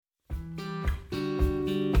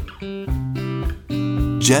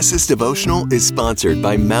Jess's devotional is sponsored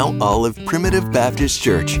by Mount Olive Primitive Baptist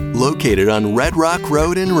Church, located on Red Rock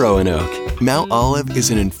Road in Roanoke. Mount Olive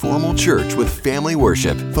is an informal church with family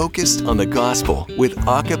worship focused on the gospel with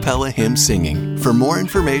a cappella hymn singing. For more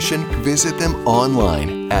information, visit them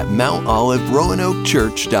online at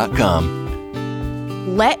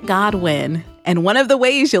mountoliveroanokechurch.com. Let God win. And one of the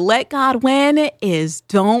ways you let God win is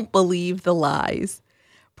don't believe the lies.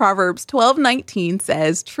 Proverbs 12:19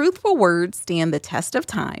 says, "Truthful words stand the test of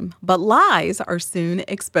time, but lies are soon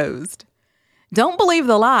exposed." Don't believe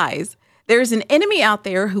the lies. There's an enemy out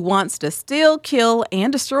there who wants to steal, kill,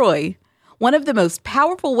 and destroy. One of the most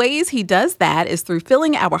powerful ways he does that is through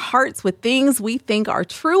filling our hearts with things we think are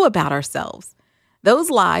true about ourselves. Those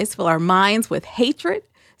lies fill our minds with hatred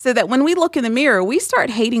so that when we look in the mirror, we start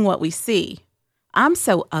hating what we see. I'm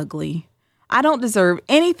so ugly. I don't deserve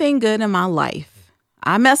anything good in my life.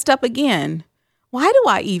 I messed up again. Why do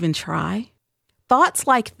I even try? Thoughts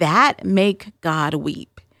like that make God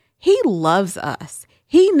weep. He loves us.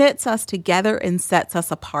 He knits us together and sets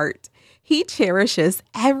us apart. He cherishes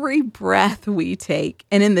every breath we take.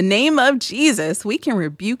 And in the name of Jesus, we can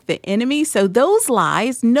rebuke the enemy so those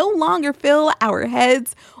lies no longer fill our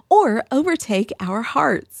heads or overtake our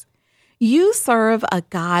hearts. You serve a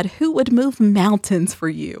God who would move mountains for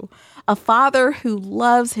you, a Father who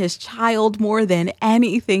loves his child more than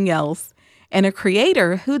anything else, and a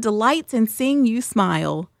Creator who delights in seeing you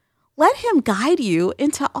smile. Let him guide you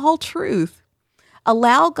into all truth.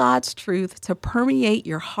 Allow God's truth to permeate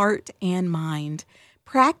your heart and mind.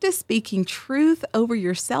 Practice speaking truth over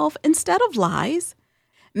yourself instead of lies.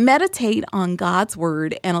 Meditate on God's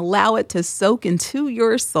word and allow it to soak into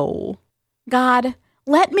your soul. God,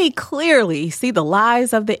 let me clearly see the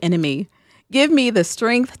lies of the enemy. Give me the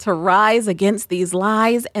strength to rise against these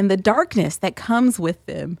lies and the darkness that comes with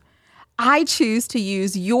them. I choose to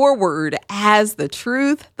use your word as the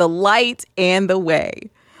truth, the light, and the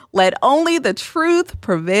way. Let only the truth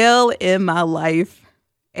prevail in my life.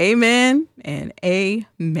 Amen and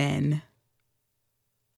amen.